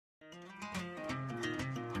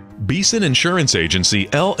Beeson Insurance Agency,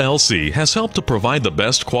 LLC has helped to provide the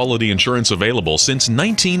best quality insurance available since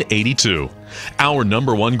 1982. Our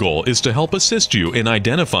 #1 goal is to help assist you in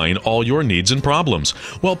identifying all your needs and problems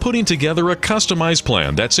while putting together a customized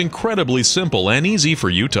plan that's incredibly simple and easy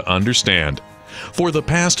for you to understand. For the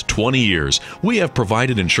past 20 years, we have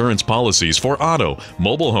provided insurance policies for auto,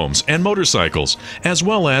 mobile homes, and motorcycles, as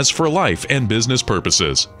well as for life and business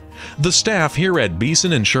purposes. The staff here at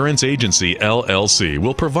Beeson Insurance Agency, LLC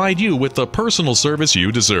will provide you with the personal service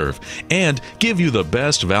you deserve and give you the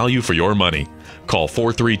best value for your money. Call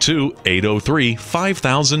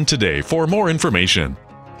 432-803-5000 today for more information.